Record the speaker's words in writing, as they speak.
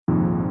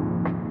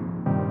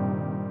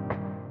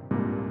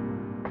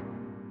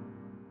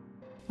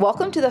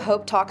Welcome to the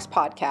Hope Talks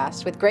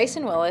podcast with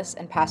Grayson Willis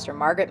and Pastor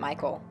Margaret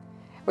Michael,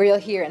 where you'll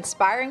hear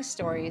inspiring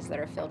stories that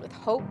are filled with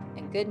hope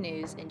and good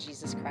news in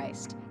Jesus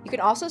Christ. You can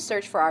also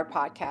search for our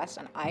podcast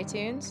on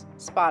iTunes,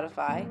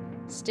 Spotify,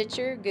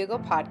 Stitcher, Google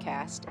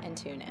Podcast, and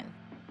TuneIn.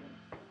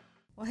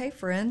 Well, hey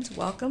friends,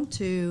 welcome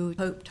to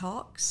Hope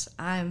Talks.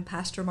 I'm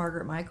Pastor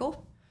Margaret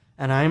Michael.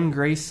 And I'm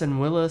Grayson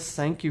Willis.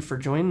 Thank you for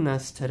joining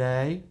us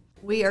today.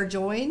 We are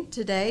joined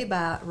today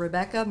by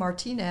Rebecca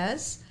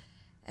Martinez.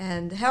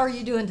 And how are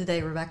you doing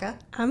today, Rebecca?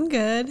 I'm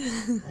good.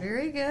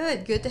 Very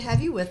good. Good to have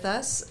you with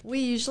us. We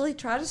usually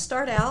try to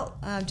start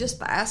out just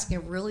by asking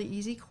a really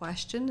easy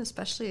question,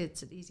 especially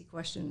it's an easy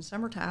question in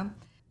summertime,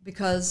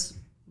 because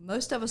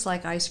most of us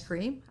like ice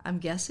cream. I'm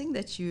guessing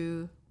that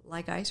you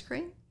like ice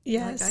cream?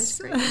 Yes, like ice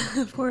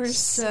cream? Of course.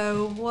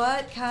 So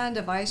what kind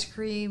of ice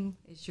cream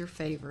is your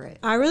favorite?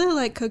 I really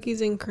like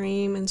cookies and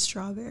cream and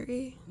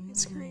strawberry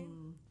ice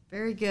cream.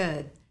 Very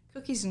good.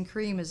 Cookies and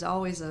cream is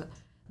always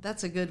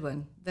that's a good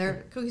one.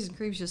 Cookies and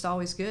cream is just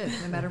always good,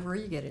 no matter where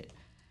you get it.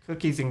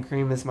 Cookies and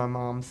cream is my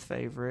mom's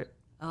favorite.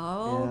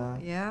 Oh,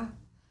 yeah.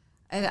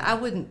 And I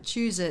wouldn't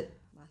choose it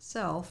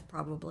myself,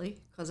 probably,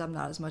 because I'm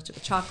not as much of a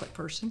chocolate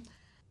person.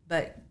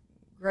 But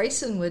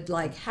Grayson would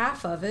like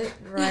half of it,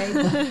 right?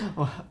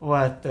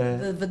 What?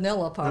 The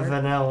vanilla part. The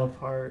vanilla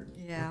part.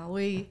 Yeah,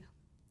 we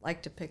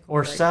like to pick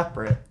Or Oreos.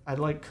 separate. I'd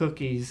like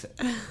cookies.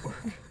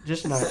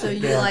 Just not So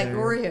together. you like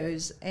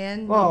Oreos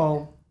and...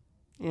 Well,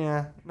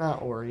 yeah,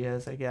 not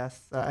Oreos, I guess.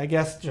 I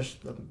guess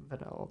just the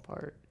vanilla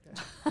part.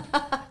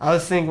 I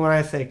was thinking when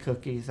I say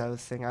cookies, I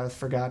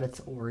forgot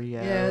it's Oreo.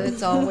 Yeah,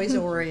 it's always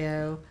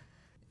Oreo.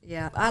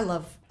 Yeah, I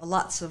love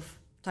lots of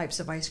types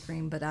of ice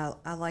cream, but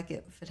I like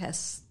it if it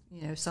has,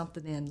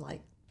 something in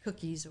like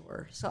cookies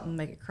or something to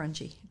make it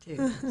crunchy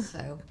too.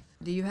 So,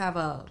 do you have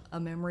a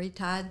memory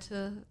tied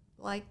to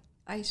like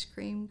ice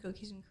cream,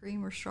 cookies and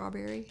cream, or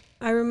strawberry?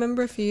 I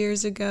remember a few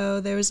years ago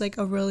there was like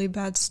a really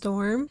bad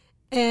storm,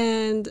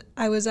 and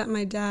I was at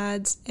my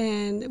dad's,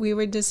 and we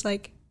were just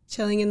like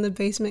chilling in the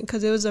basement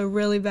because it was a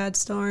really bad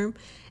storm,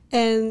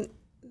 and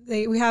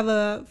we have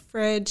a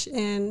fridge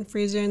and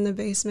freezer in the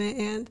basement,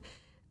 and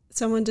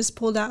someone just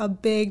pulled out a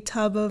big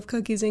tub of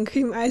cookies and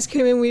cream ice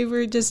cream, and we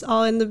were just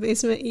all in the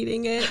basement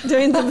eating it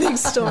during the big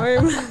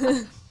storm.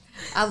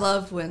 I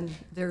love when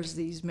there's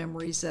these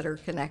memories that are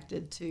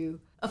connected to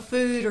a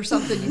food or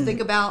something you think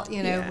about,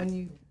 when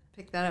you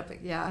pick that up.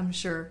 But yeah, I'm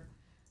sure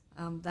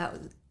that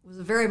was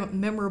a very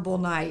memorable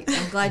night.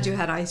 I'm glad you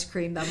had ice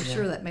cream. I'm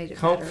sure that made it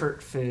Comfort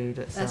better. food,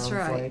 it That's sounds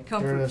right. like,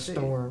 Comfort during a food.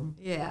 storm.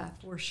 Yeah,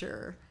 for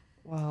sure.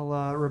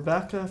 Well,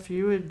 Rebecca, if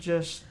you would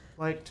just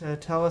like to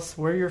tell us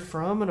where you're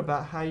from and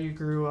about how you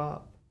grew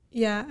up.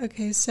 Yeah,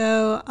 okay.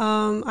 So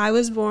I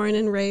was born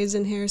and raised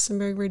in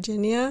Harrisonburg,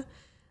 Virginia.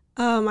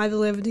 I've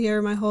lived here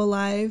my whole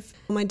life.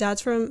 My dad's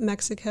from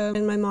Mexico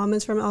and my mom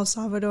is from El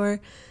Salvador.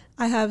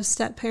 I have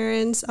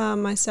step-parents.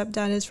 My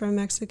stepdad is from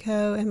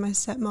Mexico and my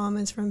stepmom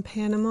is from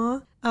Panama.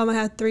 I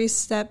have 3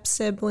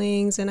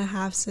 step-siblings and a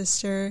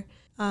half-sister.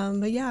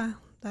 But yeah,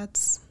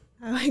 that's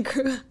how I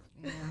grew up.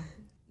 Yeah.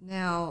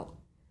 Now,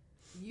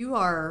 you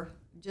are,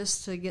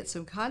 just to get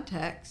some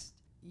context,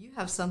 you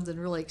have something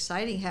really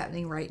exciting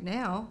happening right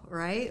now,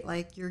 right?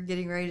 Like you're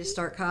getting ready to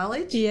start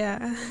college?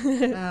 Yeah.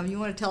 You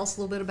want to tell us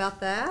a little bit about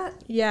that?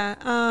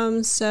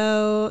 Yeah.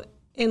 So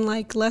in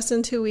like less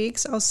than 2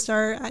 weeks, I'll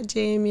start at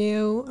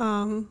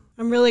JMU.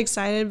 I'm really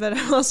excited, but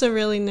I'm also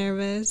really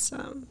nervous.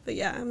 But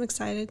yeah, I'm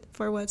excited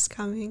for what's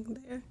coming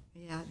there.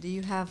 Yeah. Do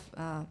you have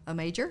a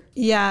major?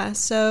 Yeah.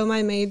 So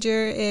my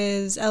major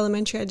is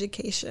elementary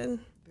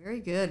education. Very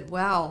good.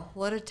 Wow.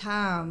 What a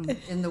time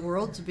in the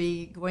world to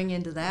be going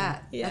into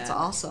that. Yeah. That's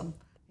awesome.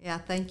 Yeah.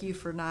 Thank you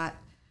for not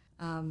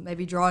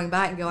maybe drawing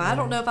back and going, I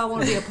don't know if I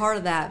want to be a part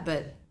of that,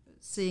 but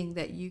seeing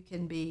that you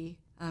can be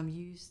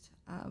used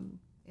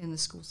in the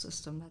school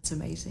system. That's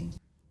amazing.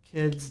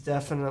 Kids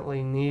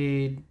definitely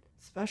need,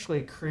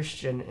 especially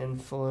Christian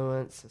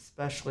influence,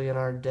 especially in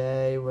our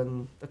day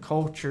when the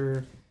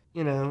culture,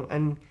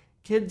 and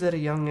kids at a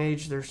young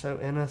age, they're so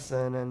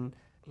innocent and,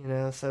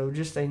 so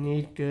just they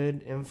need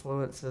good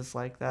influences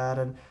like that.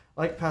 And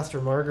like Pastor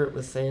Margaret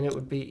was saying, it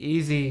would be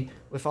easy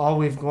with all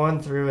we've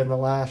gone through in the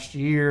last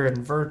year and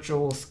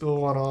virtual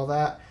school and all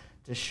that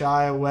to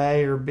shy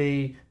away or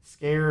be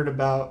scared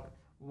about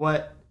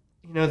what,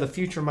 the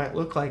future might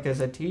look like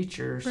as a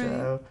teacher. Right.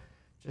 So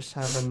just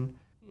having,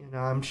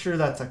 I'm sure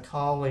that's a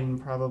calling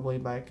probably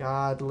by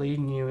God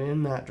leading you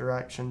in that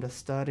direction to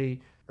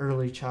study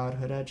early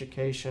childhood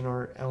education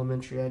or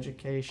elementary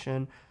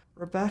education.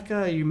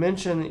 Rebecca, you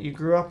mentioned that you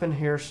grew up in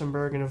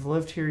Harrisonburg and have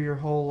lived here your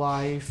whole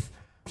life.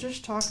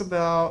 Just talk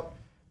about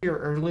your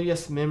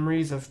earliest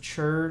memories of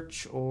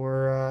church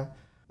or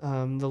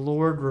the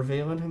Lord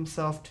revealing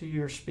himself to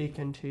you or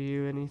speaking to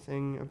you.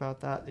 Anything about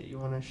that you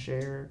want to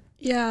share?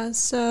 Yeah,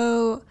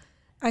 so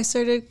I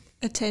started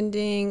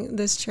attending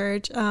this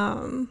church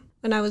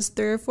when I was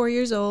 3 or 4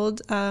 years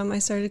old. I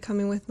started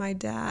coming with my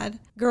dad.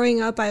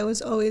 Growing up, I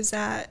was always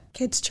at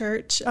kids'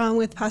 church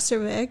with Pastor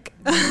Vic.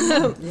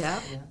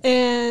 Yeah.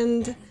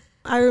 And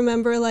I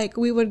remember like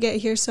we would get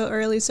here so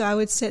early, so I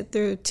would sit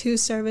through 2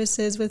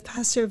 services with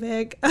Pastor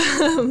Vic.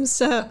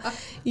 So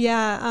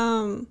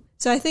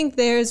I think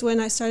there's when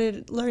I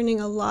started learning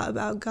a lot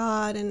about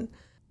God and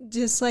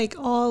just like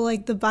all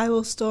like the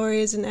Bible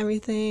stories and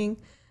everything.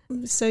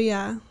 So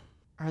yeah.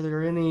 Are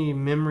there any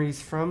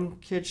memories from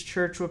Kids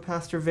Church with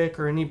Pastor Vic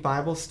or any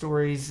Bible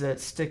stories that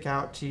stick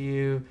out to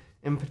you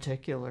in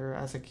particular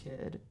as a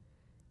kid?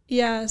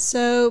 Yeah,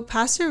 so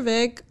Pastor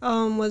Vic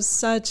was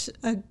such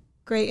a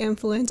great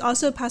influence.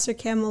 Also Pastor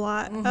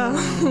Camelot.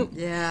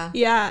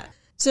 Yeah.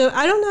 So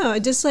I don't know,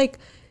 just like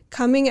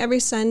coming every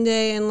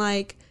Sunday and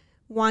like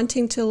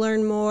wanting to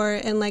learn more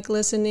and like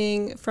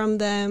listening from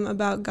them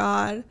about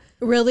God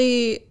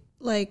really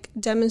like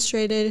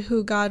demonstrated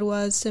who God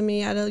was to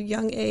me at a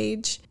young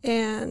age.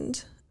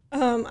 And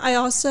I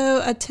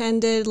also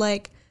attended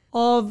like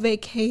all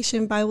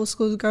vacation Bible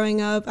schools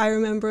growing up. I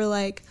remember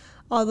like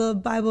all the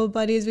Bible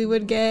buddies we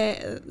would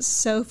get.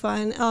 So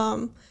fun.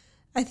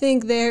 I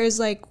think there's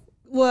like,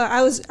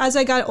 as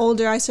I got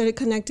older, I started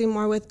connecting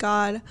more with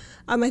God.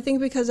 I think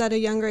because at a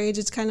younger age,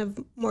 it's kind of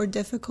more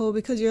difficult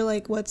because you're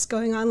like, what's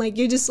going on? Like,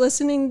 you're just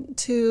listening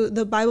to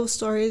the Bible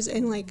stories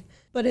and like,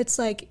 but it's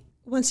like,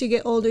 once you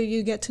get older,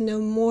 you get to know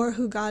more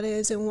who God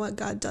is and what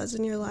God does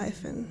in your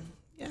life. And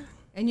yeah.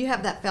 And you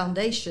have that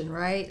foundation,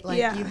 right? Like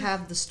Yeah. you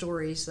have the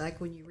stories, like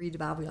when you read the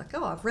Bible, you're like,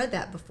 oh, I've read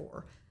that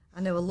before.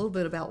 I know a little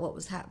bit about what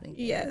was happening.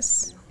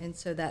 Yes. And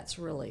so that's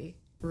really,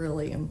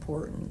 really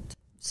important.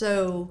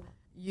 So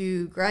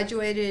you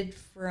graduated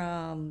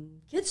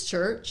from Kids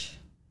Church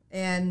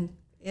and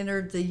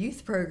entered the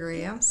youth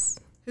program. Yes.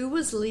 Who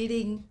was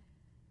leading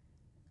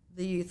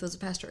the youth? Was it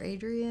Pastor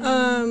Adrian?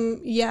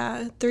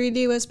 Yeah,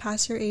 3D was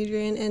Pastor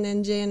Adrian, and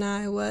then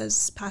J&I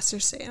was Pastor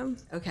Sam.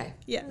 Okay.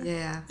 Yeah.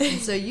 Yeah. And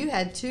so you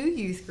had 2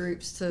 youth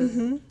groups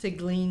to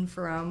glean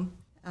from.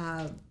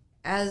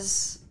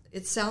 As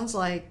it sounds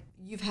like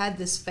you've had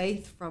this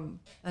faith from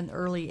an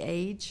early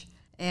age,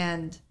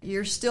 and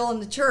you're still in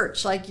the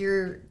church, like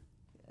you're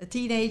a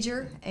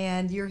teenager,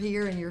 and you're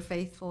here and you're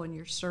faithful and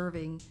you're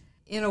serving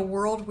in a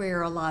world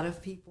where a lot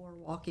of people are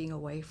walking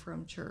away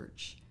from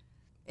church.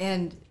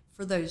 And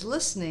for those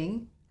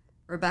listening,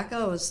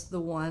 Rebecca was the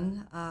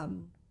one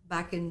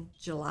back in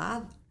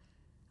July,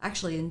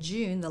 actually in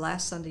June, the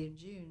last Sunday in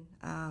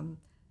June,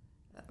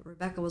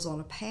 Rebecca was on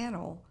a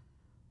panel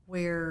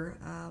where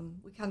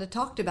we kind of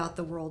talked about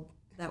the world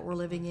that we're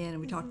living in, and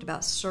we talked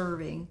about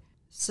serving.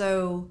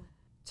 So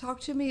talk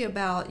to me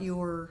about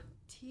your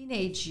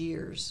teenage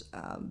years,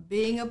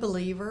 being a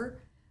believer,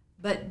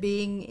 but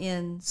being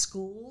in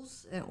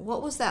schools. And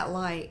what was that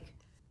like,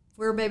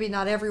 where maybe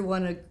not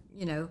everyone,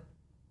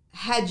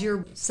 had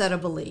your set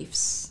of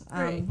beliefs?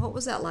 Right. What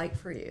was that like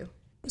for you?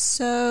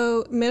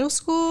 So middle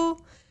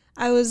school,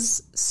 I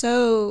was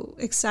so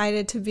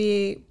excited to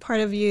be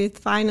part of youth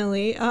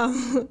finally.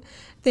 I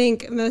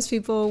think most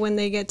people, when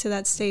they get to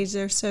that stage,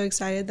 they're so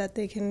excited that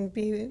they can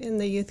be in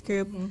the youth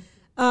group.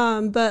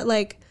 But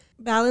like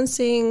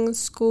balancing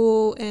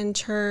school and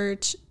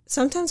church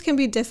sometimes can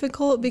be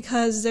difficult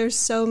because there's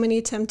so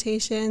many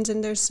temptations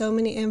and there's so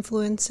many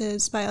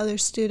influences by other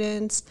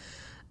students.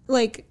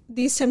 Like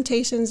these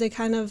temptations, they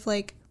kind of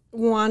like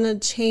want to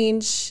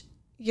change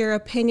your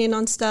opinion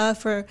on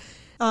stuff, or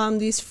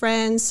these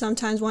friends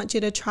sometimes want you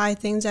to try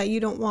things that you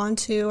don't want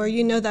to, or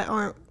that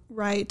aren't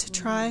right to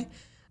try.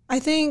 I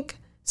think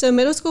so.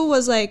 Middle school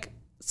was like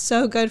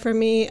so good for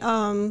me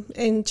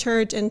in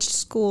church and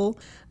school.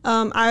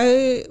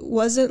 I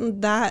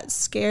wasn't that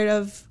scared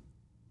of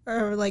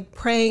or like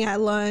praying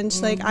at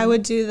lunch. Like I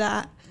would do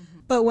that,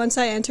 but once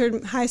I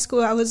entered high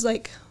school, I was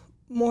like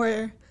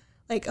more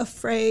like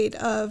afraid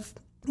of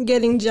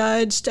getting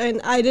judged,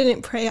 and I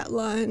didn't pray at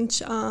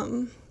lunch.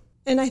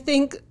 And I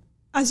think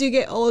as you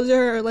get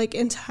older, or like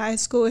into high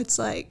school, it's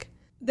like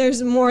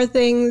there's more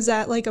things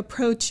that like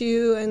approach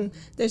you, and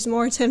there's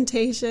more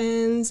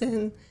temptations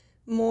and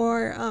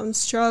more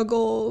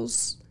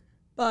struggles.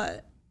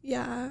 But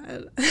yeah.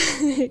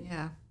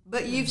 Yeah.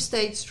 But you've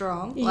stayed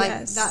strong. Like,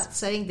 Yes. not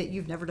saying that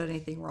you've never done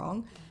anything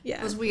wrong. Yeah.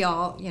 Because we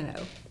all,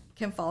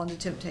 can fall into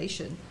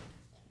temptation.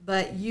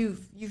 But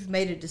you've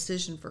made a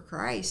decision for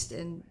Christ,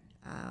 and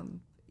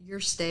you're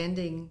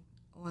standing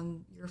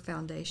on your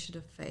foundation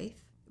of faith.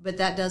 But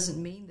that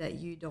doesn't mean that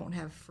you don't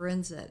have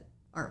friends that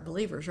aren't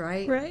believers,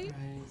 right? Right.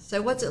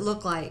 So what's it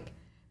look like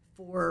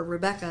for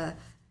Rebecca?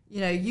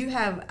 You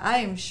have, I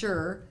am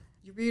sure,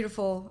 you're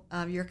beautiful,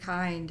 you're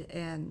kind,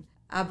 and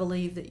I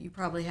believe that you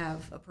probably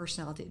have a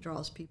personality that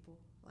draws people.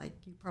 Like,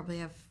 you probably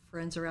have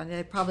friends around you.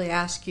 They probably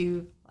ask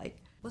you, like,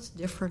 what's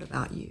different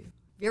about you?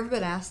 Have you ever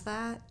been asked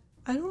that?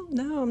 I don't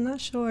know. I'm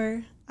not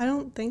sure. I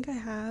don't think I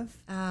have.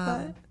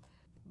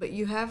 But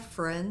you have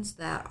friends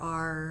that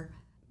are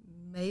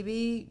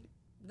maybe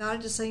not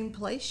at the same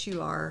place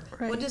you are.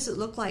 Right. What does it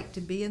look like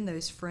to be in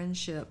those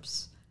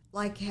friendships?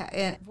 Like,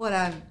 and what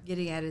I'm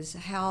getting at is,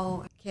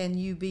 how can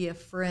you be a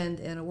friend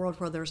in a world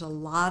where there's a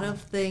lot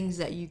of things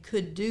that you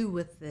could do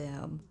with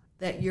them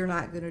that you're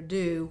not going to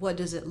do? What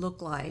does it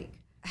look like?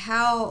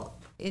 How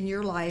in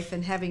your life,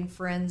 and having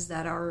friends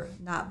that are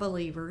not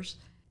believers,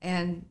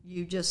 And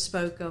you just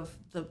spoke of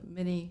the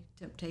many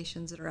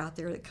temptations that are out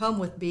there that come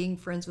with being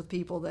friends with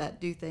people that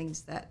do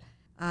things that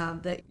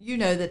that you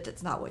know that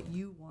that's not what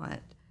you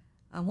want.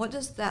 What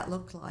does that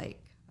look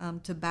like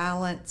to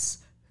balance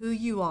who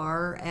you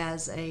are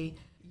as a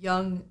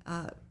young,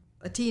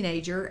 a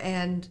teenager,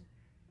 and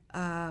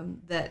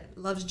that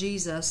loves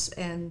Jesus,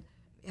 and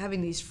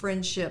having these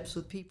friendships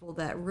with people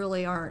that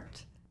really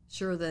aren't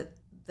sure that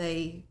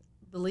they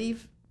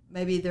believe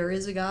maybe there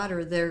is a God,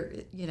 or they're,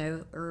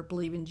 or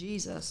believe in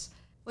Jesus?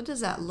 What does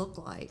that look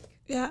like?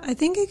 Yeah, I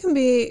think it can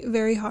be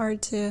very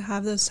hard to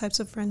have those types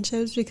of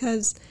friendships,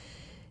 because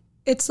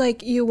it's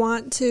like you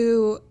want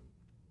to,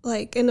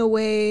 like, in a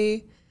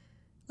way,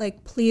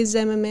 like, please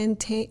them and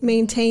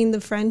maintain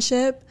the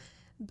friendship,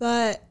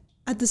 but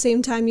at the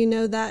same time, you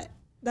know that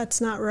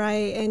that's not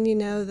right, and you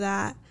know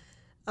that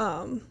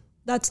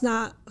that's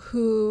not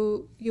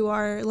who you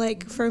are.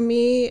 Like, for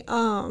me,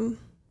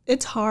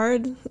 it's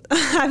hard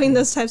having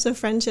those types of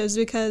friendships,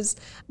 because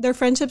they're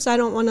friendships I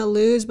don't want to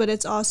lose, but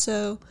it's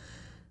also,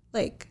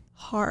 like,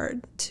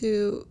 hard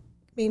to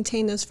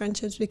maintain those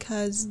friendships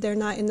because they're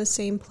not in the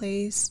same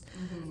place.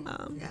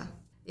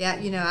 Yeah,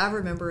 I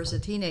remember as a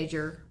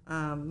teenager,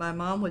 my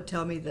mom would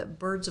tell me that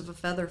birds of a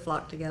feather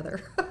flock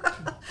together.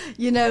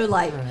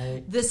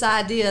 Right. This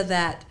idea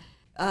that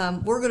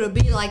we're going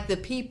to be like the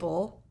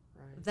people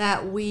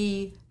that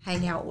we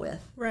hang out with.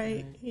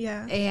 Right,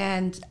 yeah.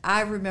 And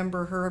I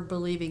remember her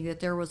believing that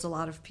there was a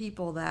lot of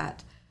people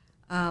that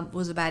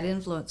was a bad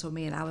influence on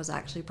me, and I was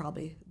actually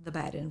probably the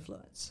bad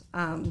influence.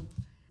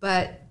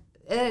 But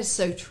it is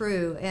so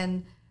true.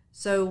 And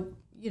so,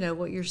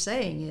 what you're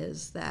saying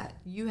is that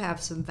you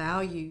have some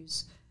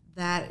values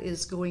that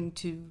is going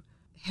to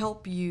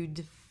help you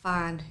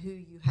define who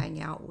you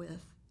hang out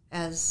with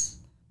as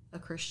a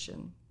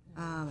Christian,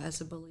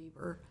 as a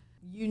believer.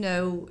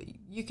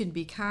 You can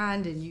be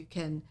kind and you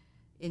can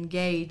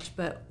engage,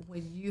 but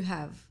when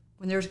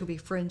there's going to be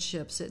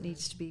friendships, it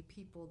needs to be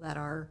people that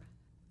are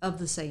of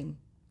the same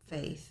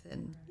faith,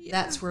 and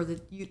that's where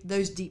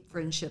those deep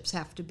friendships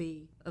have to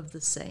be of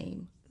the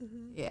same.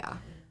 Yeah,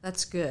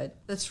 that's good.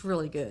 That's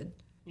really good.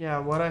 Yeah,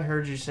 what I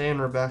heard you saying,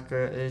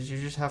 Rebecca, is you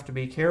just have to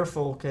be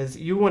careful, because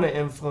you want to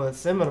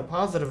influence them in a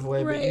positive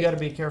way, but you got to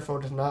be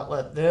careful to not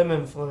let them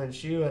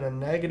influence you in a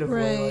negative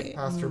way, like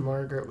Pastor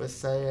Margaret was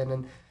saying.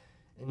 And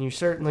you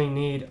certainly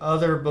need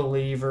other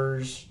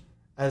believers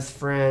as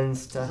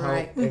friends to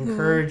help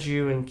encourage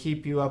you and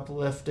keep you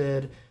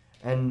uplifted,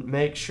 and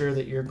make sure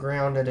that you're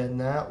grounded in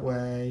that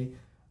way,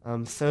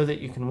 so that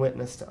you can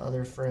witness to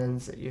other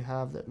friends that you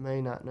have that may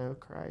not know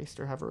Christ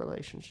or have a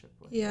relationship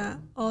with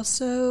him.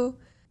 Also,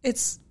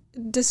 it's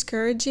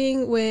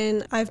discouraging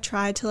when I've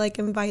tried to, like,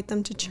 invite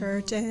them to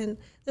church, and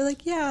they're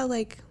like, yeah,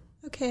 like,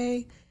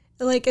 okay.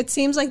 Like, it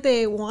seems like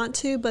they want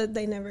to, but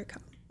they never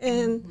come.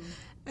 And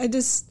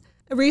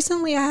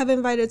recently I have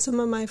invited some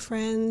of my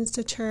friends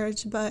to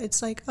church, but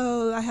it's like,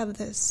 oh, I have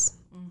this,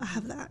 I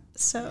have that.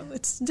 So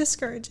it's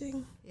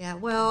discouraging. Yeah,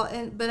 well,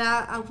 but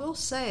I will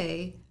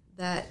say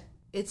that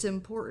it's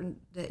important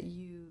that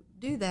you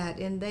do that,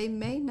 and they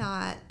may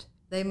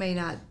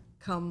not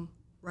come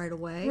right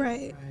away.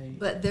 Right.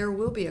 But there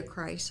will be a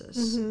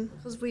crisis,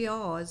 because we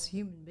all, as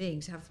human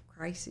beings, have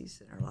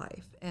crises in our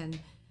life. And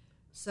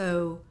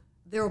so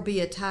there will be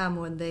a time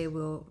when they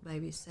will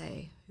maybe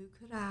say, who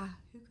could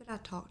I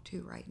talk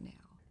to right now?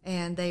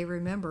 And they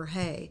remember,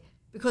 hey,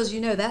 because,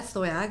 that's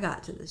the way I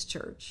got to this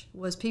church,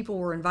 was people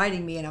were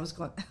inviting me, and I was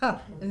going,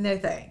 no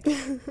thanks.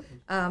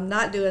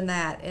 Not doing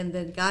that. And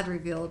then God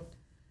revealed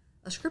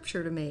a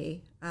scripture to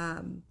me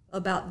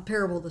about the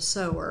parable of the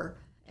sower,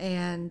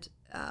 and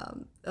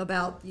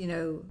about,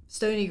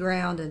 stony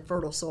ground and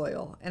fertile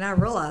soil. And I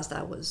realized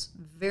I was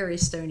very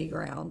stony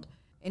ground.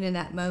 And in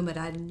that moment,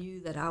 I knew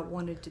that I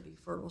wanted to be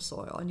fertile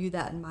soil. I knew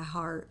that in my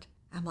heart.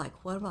 I'm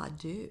like, what do I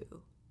do?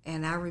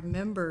 And I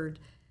remembered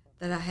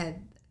that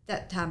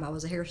that time I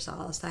was a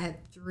hairstylist. I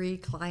had 3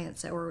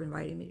 clients that were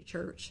inviting me to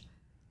church.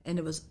 And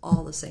it was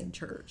all the same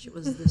church. It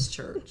was this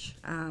church.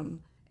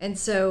 And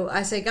so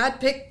I say, God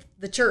picked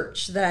the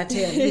church that I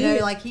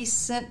attend. Like, he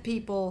sent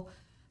people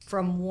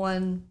from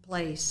one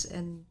place,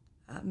 and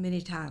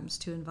many times,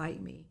 to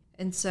invite me.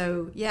 And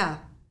so, yeah,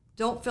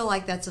 don't feel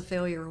like that's a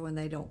failure when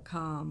they don't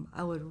come.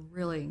 I would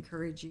really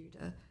encourage you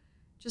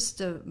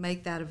to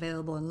make that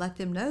available and let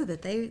them know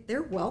that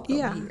they're welcome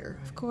here.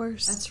 Of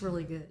course. That's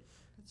really good.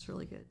 That's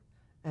really good.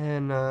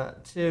 And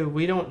too,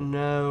 we don't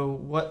know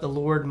what the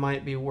Lord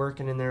might be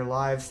working in their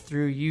lives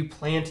through you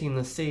planting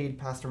the seed.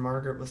 Pastor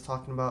Margaret was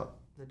talking about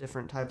the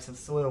different types of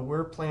soil.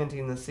 We're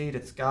planting the seed.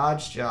 It's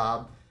God's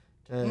job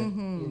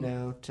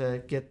to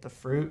to get the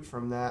fruit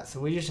from that. So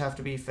we just have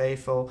to be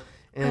faithful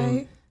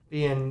and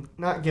being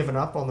not giving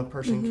up on the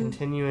person,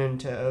 continuing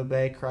to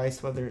obey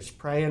Christ, whether it's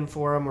praying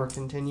for them or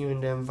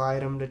continuing to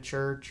invite them to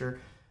church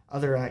or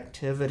other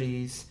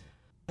activities.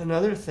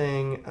 Another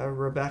thing,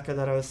 Rebecca,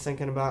 that I was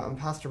thinking about, and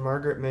Pastor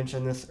Margaret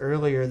mentioned this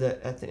earlier,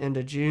 that at the end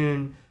of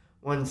June,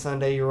 one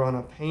Sunday you were on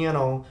a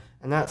panel,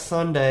 and that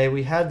Sunday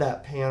we had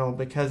that panel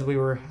because we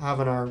were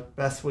having our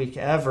best week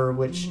ever,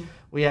 which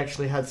we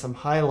actually had some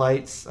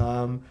highlights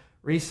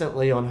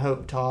recently on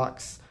Hope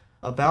Talks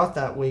about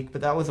that week,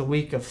 but that was a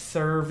week of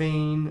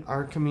serving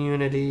our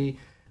community.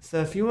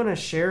 So if you want to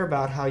share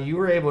about how you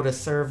were able to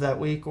serve that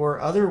week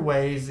or other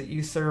ways that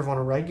you serve on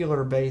a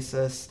regular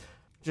basis,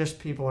 just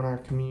people in our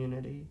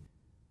community.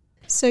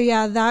 So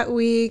yeah, that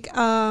week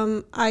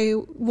I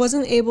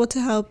wasn't able to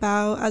help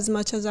out as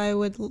much as I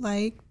would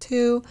like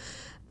to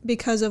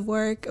because of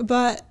work,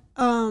 but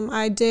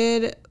I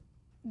did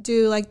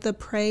do like the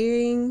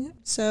praying,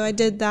 so I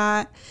did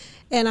that,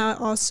 and I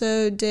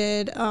also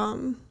did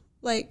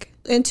like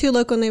in 2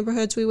 local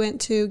neighborhoods we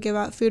went to give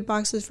out food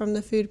boxes from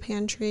the food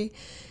pantry,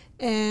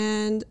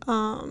 and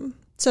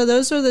so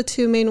those were the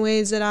 2 main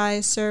ways that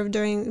I served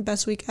during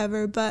Best Week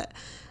Ever. But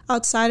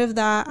outside of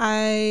that,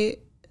 I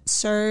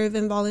serve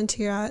and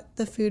volunteer at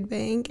the food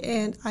bank,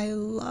 and I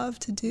love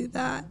to do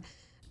that.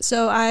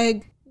 So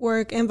I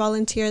work and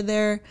volunteer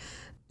there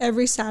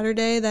every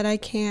Saturday that I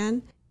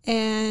can,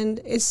 and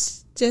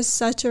it's just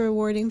such a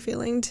rewarding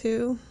feeling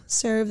to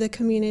serve the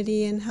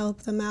community and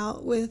help them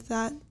out with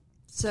that.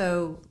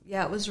 So,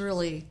 yeah, it was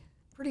really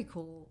pretty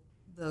cool.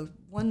 The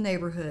one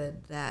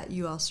neighborhood that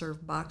you all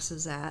served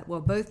boxes at,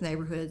 well, both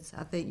neighborhoods,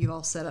 I think you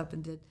all set up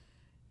and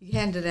you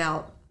handed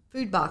out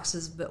food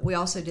boxes, but we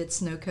also did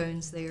snow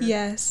cones there.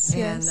 Yes,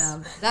 and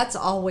yes. That's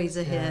always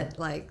a hit.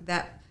 Like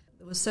that,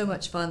 it was so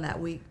much fun that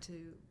week to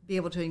be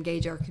able to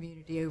engage our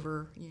community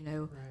over,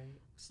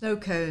 snow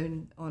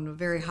cone on a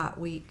very hot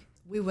week.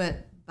 We went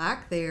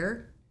back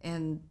there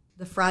and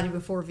the Friday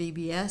before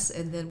VBS,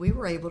 and then we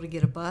were able to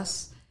get a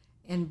bus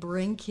and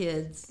bring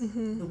kids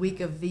the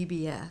week of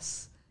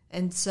VBS.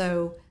 And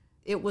so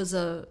it was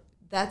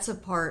that's a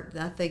part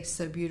that I think is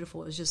so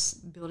beautiful, is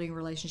just building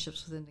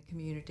relationships within the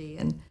community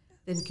and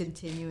then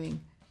continuing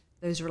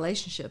those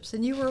relationships.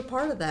 And you were a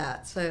part of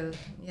that. So,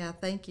 yeah,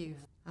 thank you.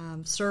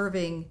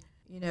 Serving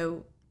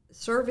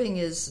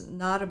is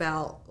not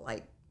about,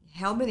 like,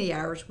 how many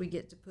hours we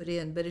get to put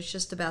in, but it's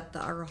just about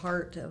our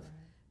heart of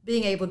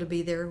being able to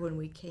be there when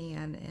we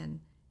can and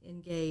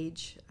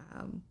engage.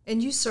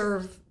 And you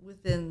serve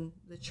within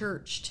the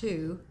church,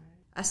 too.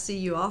 I see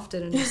you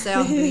often in the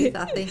sound booth.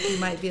 I think you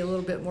might be a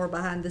little bit more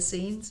behind the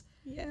scenes.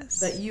 Yes.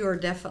 But you are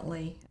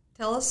definitely.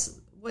 Tell us,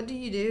 what do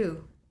you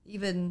do,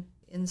 even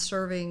in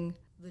serving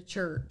the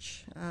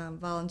church,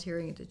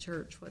 volunteering at the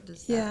church? What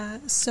does that? Yeah,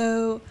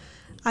 so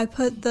I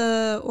put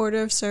the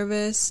order of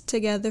service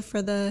together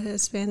for the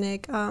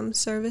Hispanic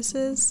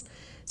services.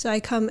 So I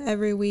come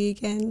every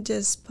week and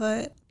just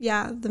put,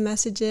 the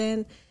message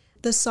in,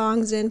 the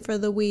songs in for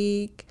the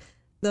week,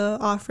 the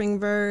offering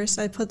verse.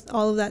 I put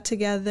all of that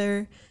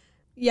together.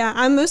 Yeah,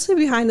 I'm mostly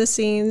behind the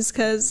scenes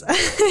because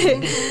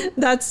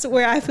that's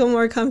where I feel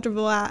more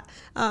comfortable at.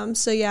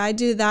 So yeah, I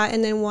do that,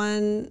 and then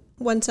one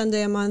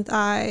Sunday a month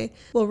I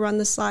will run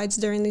the slides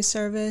during the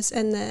service,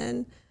 and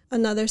then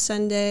another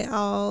Sunday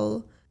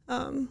I'll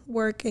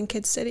work in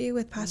Kid City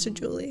with Pastor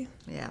Julie.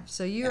 Yeah,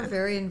 so you're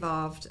very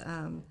involved,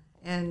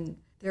 and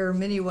there are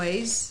many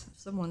ways. If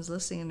someone's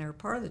listening and they're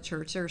part of the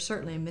church, there are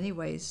certainly many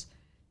ways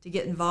to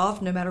get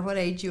involved, no matter what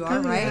age you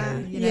are,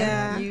 right?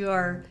 You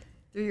are.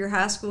 Through your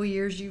high school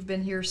years, you've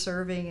been here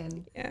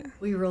serving, and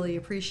we really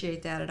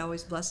appreciate that. It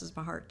always blesses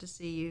my heart to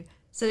see you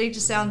sitting at the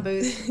sound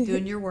booth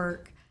doing your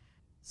work.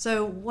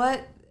 So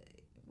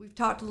we've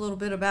talked a little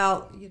bit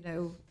about,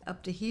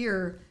 up to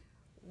here,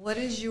 what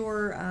is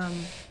you're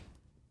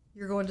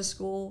going to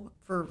school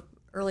for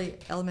early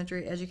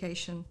elementary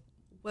education.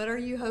 What are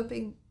you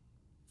hoping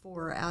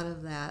for out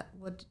of that?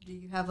 What do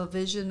you have a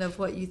vision of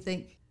what you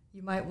think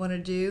you might want to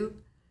do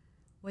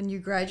when you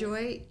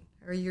graduate?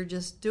 Or you're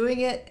just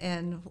doing it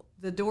and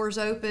the doors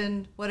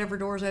open, whatever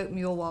doors open,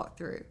 you'll walk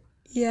through?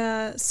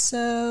 Yeah,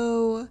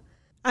 so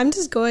I'm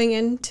just going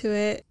into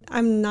it.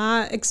 I'm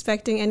not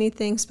expecting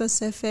anything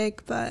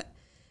specific, but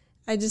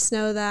I just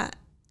know that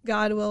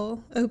God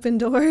will open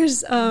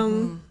doors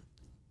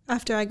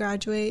after I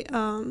graduate,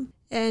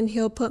 and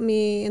He'll put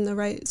me in the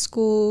right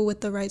school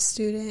with the right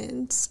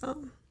students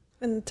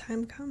when the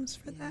time comes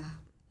for that.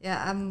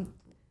 Yeah, I'm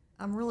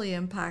really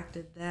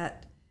impacted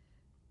that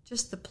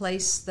just the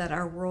place that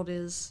our world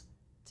is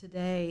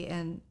today,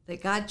 and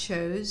that God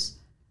chose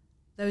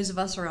those of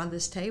us around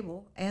this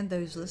table and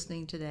those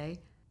listening today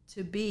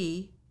to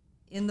be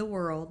in the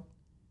world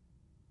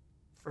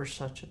for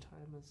such a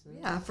time as this.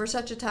 Yeah, for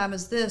such a time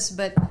as this,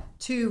 but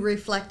to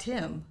reflect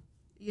Him.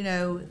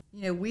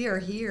 We are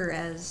here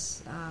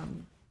as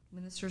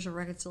ministers of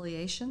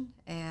reconciliation,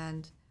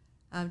 and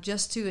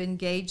just to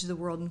engage the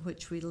world in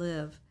which we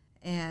live.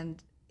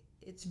 And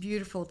it's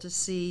beautiful to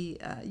see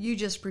you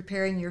just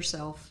preparing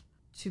yourself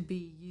to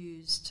be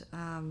used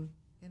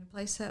in a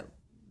place that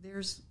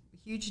there's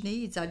huge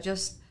needs. I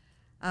just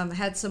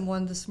had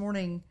someone this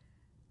morning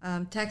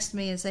text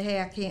me and say,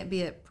 hey, I can't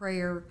be at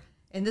prayer.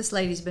 And this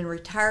lady's been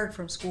retired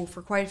from school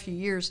for quite a few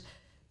years,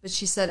 but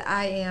she said,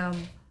 I've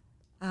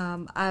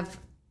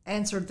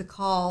answered the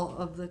call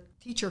of the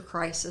teacher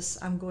crisis.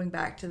 I'm going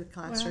back to the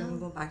classroom. Wow. I'm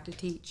going back to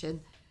teach.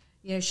 And,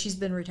 she's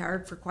been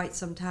retired for quite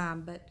some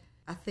time, but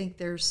I think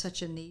there's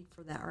such a need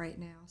for that right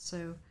now.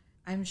 So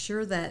I'm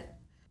sure that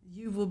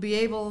you will be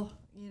able,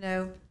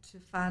 to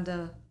find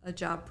a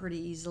job pretty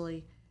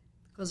easily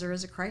because there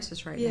is a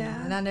crisis right Yeah.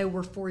 now. And I know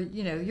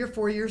you're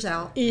 4 years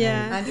out.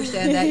 Yeah. I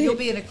understand that. You'll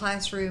be in a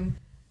classroom,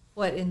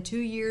 in 2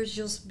 years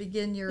you'll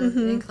begin your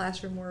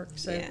in-classroom work.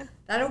 So Yeah.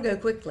 that'll go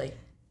quickly.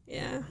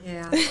 Yeah.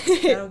 Yeah,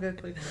 that'll go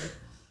quickly.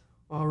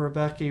 Well,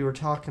 Rebecca, you were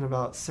talking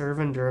about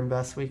serving during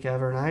Best Week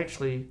Ever, and I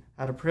actually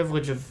had a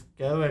privilege of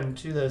going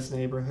to those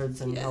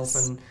neighborhoods and Yes.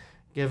 helping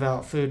give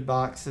out food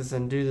boxes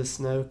and do the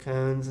snow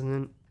cones. And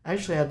then I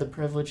actually had the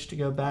privilege to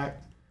go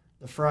back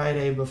the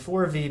Friday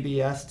before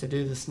VBS to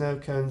do the snow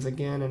cones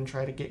again and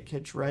try to get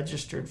kids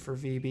registered for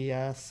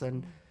VBS.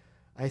 And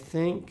I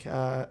think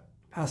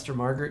Pastor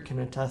Margaret can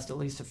attest at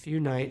least a few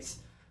nights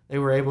they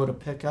were able to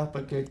pick up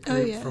a good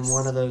group yes. from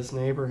one of those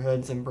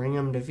neighborhoods and bring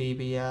them to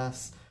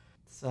VBS.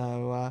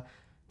 So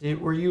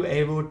were you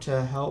able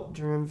to help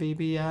during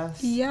VBS?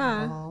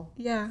 Yeah. at all?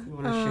 Yeah. You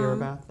want to share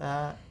about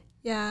that?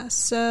 Yeah.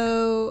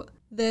 So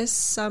this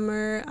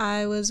summer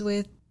I was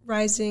with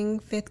Rising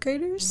fifth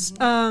graders.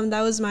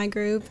 That was my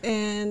group,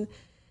 and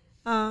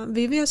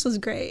VBS was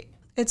great.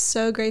 It's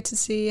so great to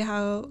see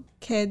how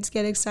kids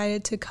get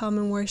excited to come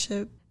and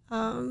worship,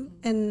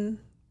 and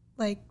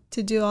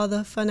to do all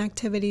the fun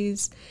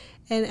activities,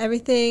 and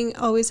everything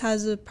always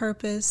has a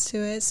purpose to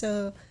it.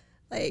 So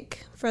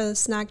for the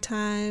snack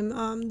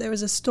time, there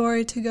was a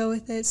story to go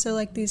with it.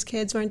 So these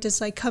kids weren't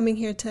just coming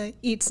here to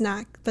eat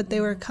snack, but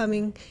they were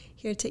coming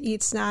here to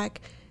eat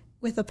snack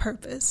with a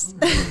purpose.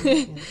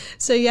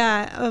 So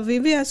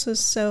VBS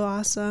was so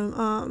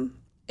awesome.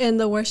 And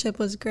the worship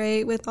was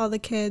great with all the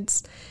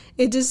kids.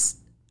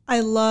 I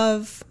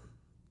love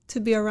to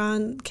be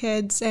around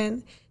kids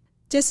and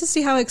just to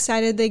see how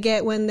excited they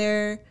get when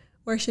they're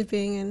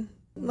worshiping and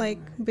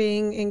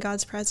being in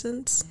God's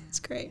presence. It's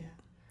great.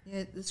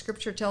 Yeah, the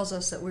scripture tells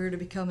us that we're to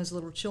become as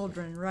little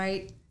children,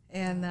 right?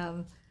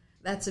 And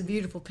that's a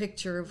beautiful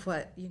picture of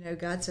what,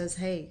 God says,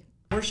 hey,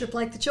 worship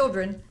like the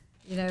children.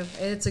 And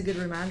it's a good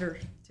reminder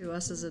to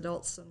us as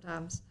adults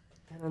sometimes.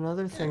 And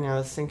another thing I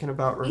was thinking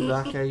about,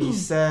 Rebecca, you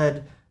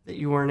said that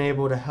you weren't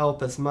able to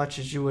help as much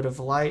as you would have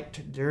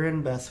liked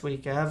during Best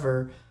Week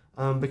Ever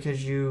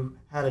because you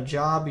had a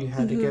job you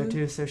had to go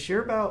to. So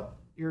share about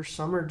your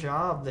summer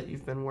job that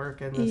you've been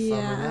working this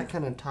summer. That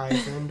kind of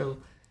ties into,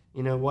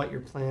 what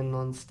you're planning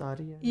on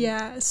studying.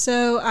 Yeah,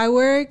 so I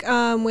work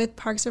with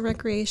Parks and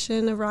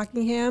Recreation of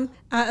Rockingham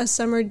at a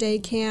summer day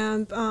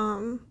camp.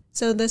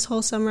 So this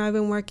whole summer I've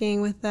been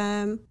working with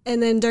them.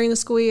 And then during the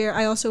school year,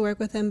 I also work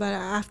with them, but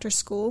after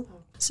school.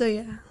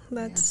 So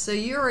that's... So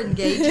you're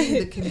engaging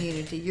the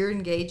community. You're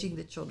engaging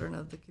the children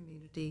of the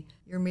community.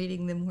 You're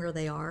meeting them where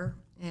they are.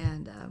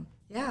 And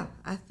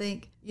I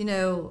think,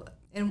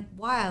 and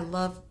why I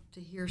love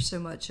to hear so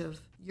much of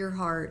your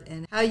heart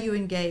and how you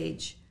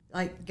engage.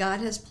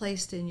 God has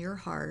placed in your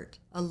heart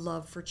a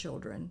love for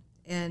children.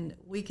 And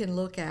we can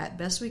look at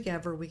Best Week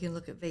Ever, we can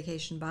look at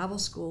Vacation Bible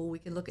School, we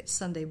can look at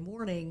Sunday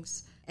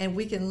mornings, and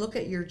we can look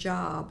at your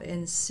job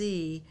and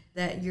see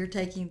that you're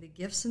taking the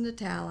gifts and the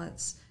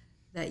talents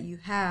that you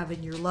have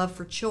and your love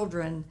for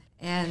children,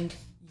 and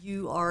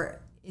you are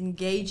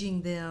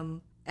engaging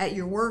them at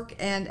your work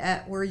and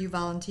at where you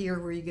volunteer,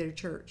 where you go to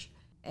church.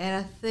 And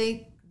I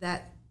think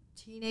that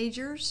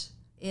teenagers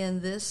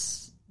in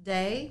this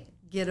day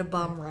get a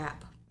bum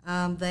rap.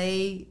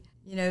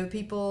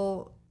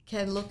 People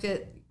can look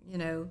at,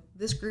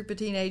 this group of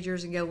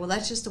teenagers and go, well,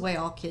 that's just the way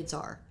all kids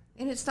are.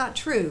 And it's not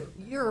true.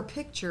 You're a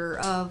picture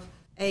of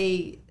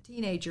a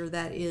teenager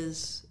that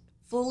is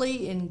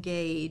fully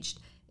engaged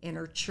in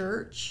her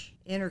church,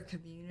 in her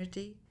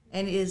community,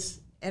 and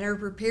are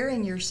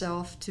preparing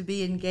yourself to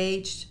be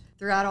engaged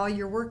throughout all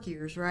your work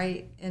years,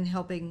 right? And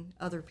helping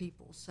other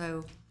people.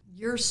 So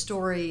your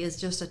story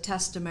is just a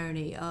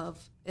testimony of,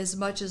 as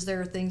much as there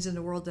are things in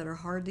the world that are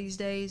hard these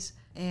days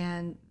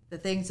and the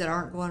things that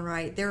aren't going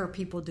right, there are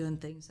people doing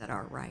things that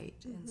aren't right.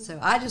 And so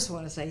I just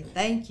want to say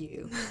thank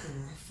you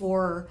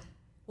for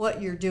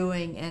what you're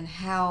doing and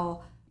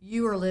how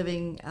you are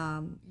living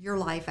your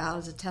life out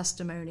as a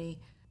testimony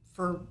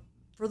for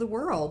the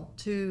world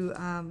to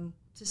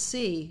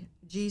see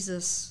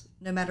Jesus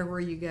no matter where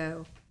you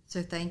go.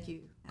 So thank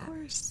you. Of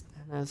course.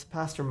 And as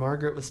Pastor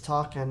Margaret was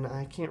talking,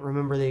 I can't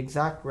remember the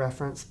exact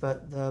reference,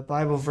 but the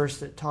Bible verse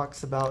that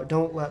talks about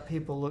don't let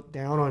people look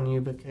down on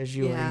you because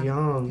you are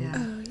young. Yeah.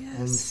 Oh, yes.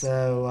 And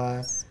so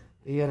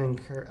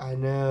I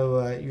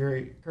know your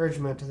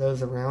encouragement to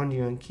those around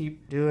you, and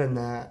keep doing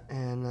that.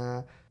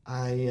 And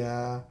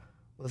I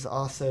was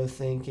also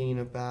thinking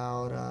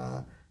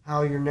about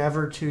how you're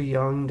never too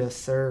young to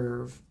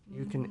serve.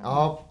 You can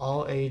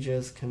all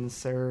ages can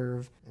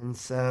serve, and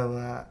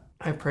so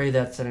I pray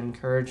that's an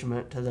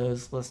encouragement to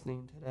those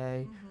listening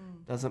today.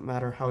 Doesn't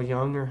matter how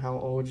young or how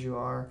old you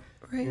are,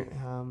 Right.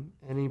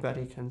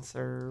 Anybody can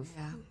serve.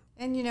 Yeah.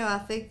 And, I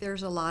think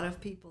there's a lot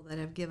of people that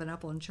have given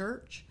up on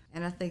church,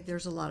 and I think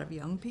there's a lot of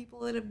young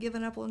people that have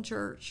given up on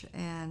church.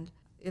 And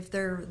if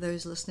there are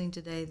those listening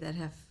today that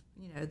have,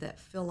 that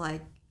feel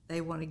like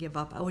they want to give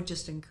up, I would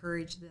just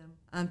encourage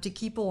them to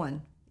keep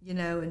on,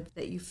 and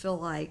that you feel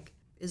like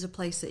is a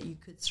place that you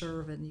could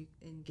serve and you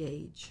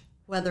engage,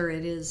 whether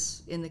it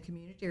is in the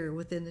community or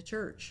within the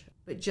church.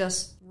 But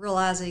just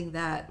realizing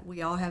that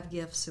we all have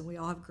gifts and we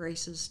all have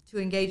graces to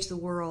engage the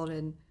world,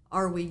 and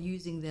are we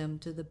using them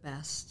to the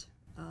best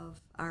of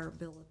our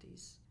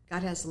abilities?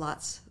 God has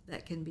lots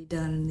that can be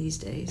done in these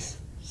days.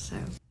 So,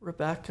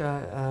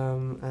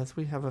 Rebecca, as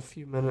we have a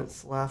few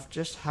minutes left,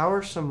 just how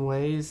are some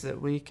ways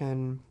that we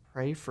can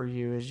pray for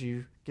you as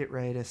you get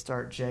ready to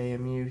start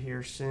JMU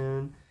here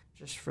soon,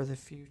 just for the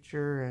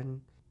future and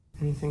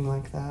anything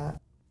like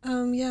that?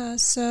 Yeah,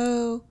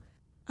 so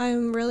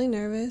I'm really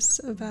nervous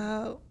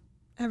about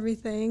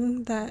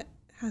everything that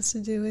has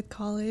to do with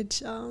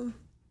college.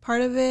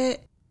 Part of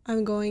it,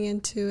 I'm going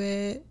into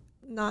it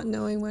not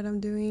knowing what I'm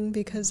doing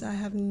because I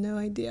have no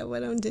idea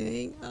what I'm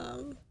doing.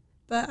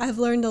 But I've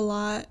learned a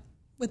lot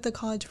with the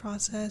college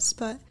process.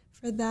 But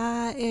for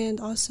that, and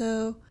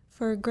also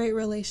for great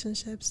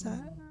relationships,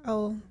 that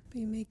I'll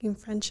be making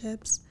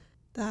friendships,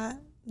 that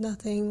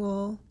nothing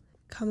will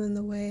come in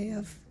the way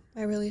of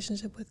my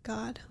relationship with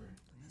God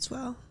as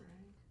well.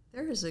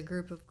 there is a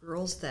group of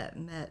girls that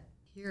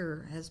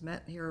has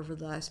met here over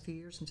the last few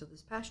years until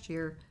this past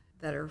year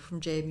that are from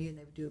JMU, and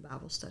they would do a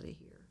Bible study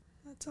here.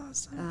 That's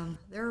awesome.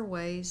 There are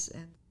ways,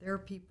 and there are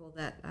people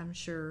that I'm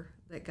sure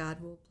that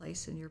God will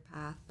place in your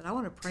path. But I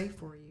want to pray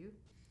for you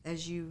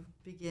as you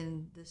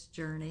begin this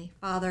journey.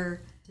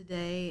 Father,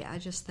 today I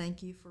just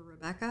thank you for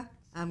Rebecca.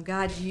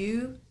 God,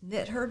 you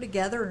knit her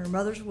together in her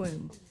mother's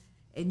womb,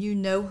 and you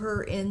know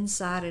her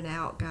inside and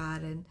out,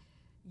 God, and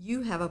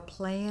you have a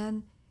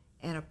plan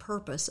and a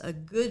purpose, a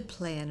good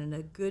plan and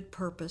a good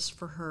purpose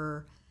for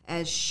her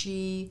as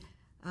she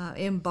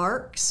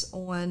embarks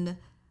on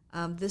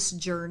this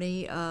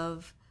journey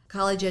of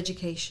college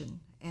education.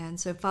 And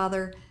so,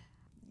 Father,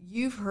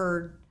 you've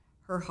heard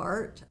her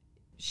heart.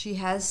 She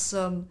has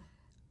some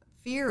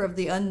fear of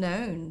the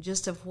unknown,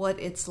 just of what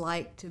it's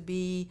like to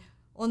be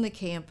on the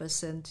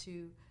campus and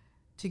to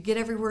get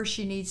everywhere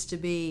she needs to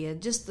be,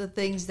 and just the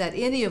things that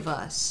any of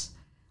us,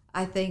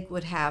 I think,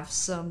 would have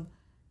some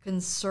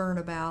concern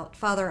about.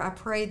 Father, I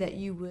pray that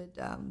you would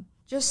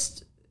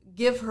just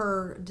give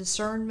her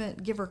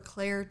discernment, give her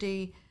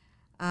clarity.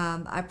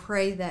 I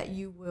pray that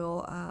you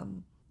will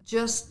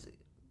just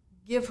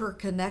give her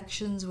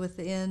connections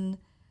within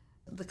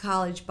the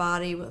college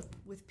body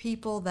with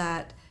people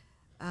that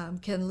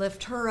can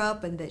lift her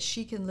up and that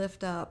she can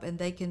lift up, and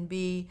they can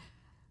be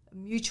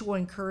mutual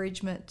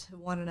encouragement to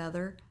one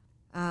another.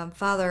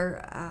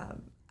 Father,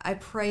 I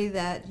pray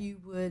that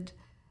you would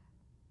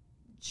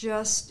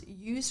just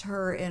use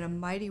her in a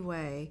mighty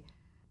way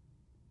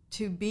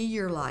to be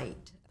your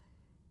light.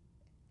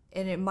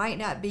 And it might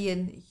not be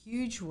in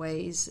huge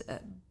ways,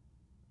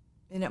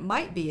 and it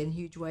might be in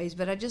huge ways,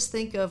 but I just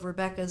think of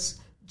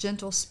Rebecca's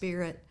gentle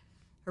spirit,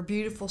 her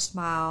beautiful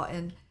smile,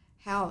 and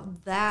how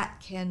that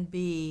can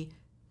be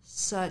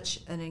such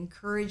an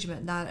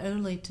encouragement, not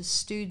only to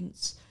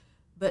students,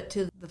 but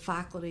to the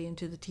faculty and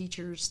to the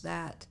teachers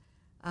that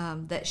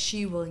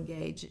she will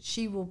engage.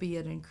 She will be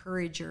an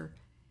encourager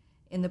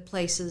in the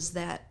places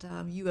that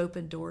you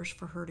open doors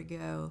for her to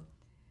go.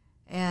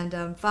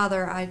 And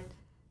Father,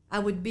 I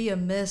would be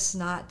amiss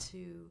not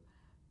to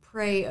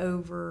pray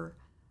over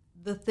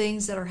the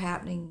things that are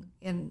happening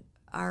in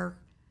our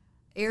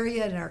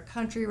area and our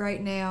country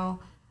right now.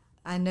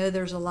 I know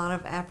there's a lot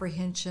of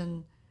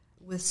apprehension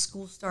with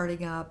school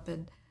starting up,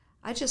 and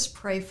I just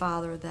pray,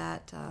 Father,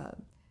 that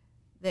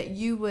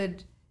you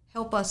would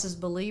help us as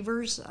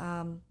believers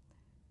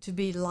to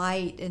be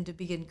light and to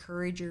be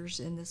encouragers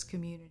in this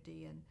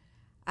community. And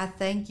I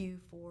thank you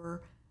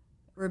for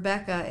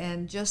Rebecca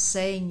and just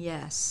saying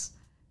yes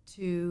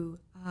to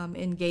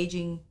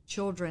engaging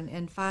children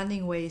and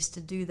finding ways to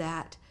do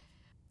that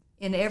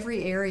in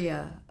every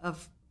area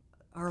of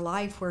our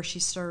life where she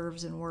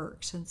serves and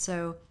works. And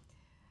so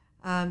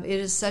it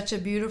is such a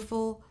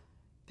beautiful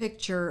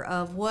picture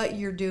of what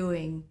you're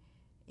doing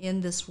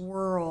in this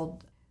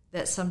world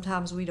that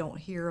sometimes we don't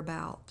hear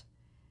about.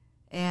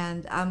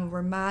 And I'm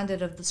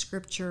reminded of the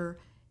scripture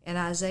in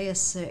Isaiah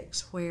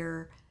 6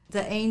 where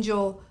the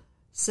angel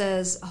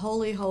says,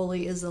 "Holy,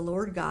 holy is the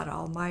Lord God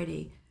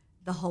Almighty.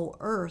 The whole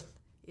earth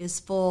is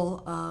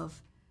full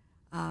of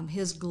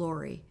his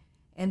glory."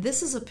 And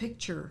this is a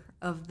picture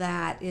of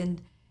that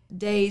in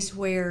days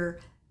where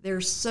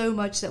there's so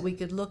much that we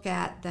could look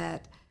at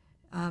that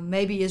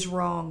maybe is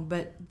wrong,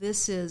 but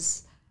this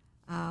is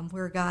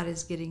where God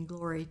is getting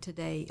glory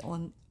today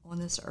on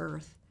this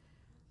earth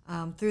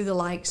through the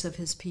likes of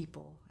his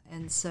people.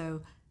 And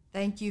so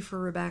thank you for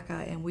Rebecca,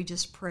 and we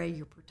just pray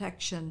your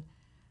protection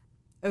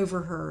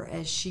over her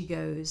as she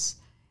goes.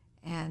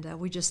 And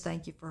we just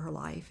thank you for her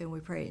life, and we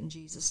pray it in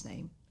Jesus'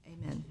 name.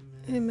 Amen.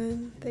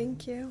 Amen.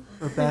 Thank you.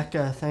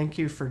 Rebecca, thank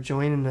you for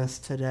joining us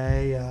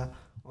today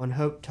on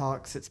Hope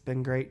Talks. It's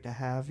been great to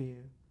have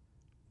you.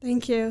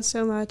 Thank you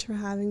so much for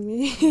having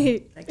me.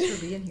 Thanks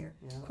for being here.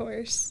 Yeah. Of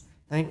course.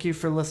 Thank you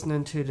for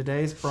listening to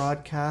today's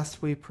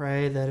broadcast. We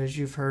pray that as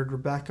you've heard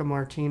Rebecca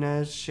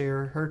Martinez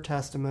share her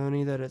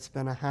testimony, that it's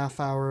been a half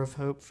hour of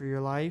hope for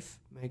your life.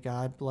 May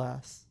God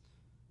bless.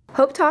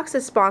 Hope Talks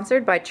is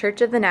sponsored by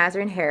Church of the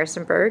Nazarene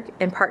Harrisonburg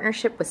in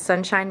partnership with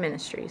Sunshine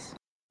Ministries.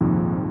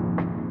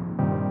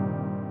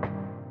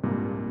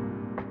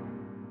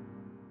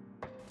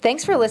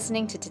 Thanks for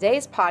listening to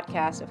today's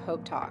podcast of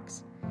Hope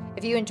Talks.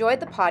 If you enjoyed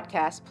the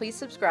podcast, please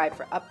subscribe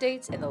for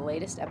updates and the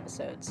latest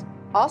episodes.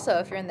 Also,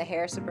 if you're in the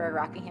Harrisonburg,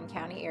 Rockingham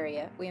County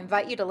area, we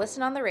invite you to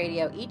listen on the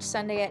radio each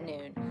Sunday at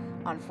noon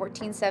on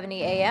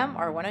 1470 AM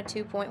or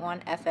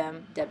 102.1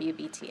 FM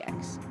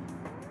WBTX.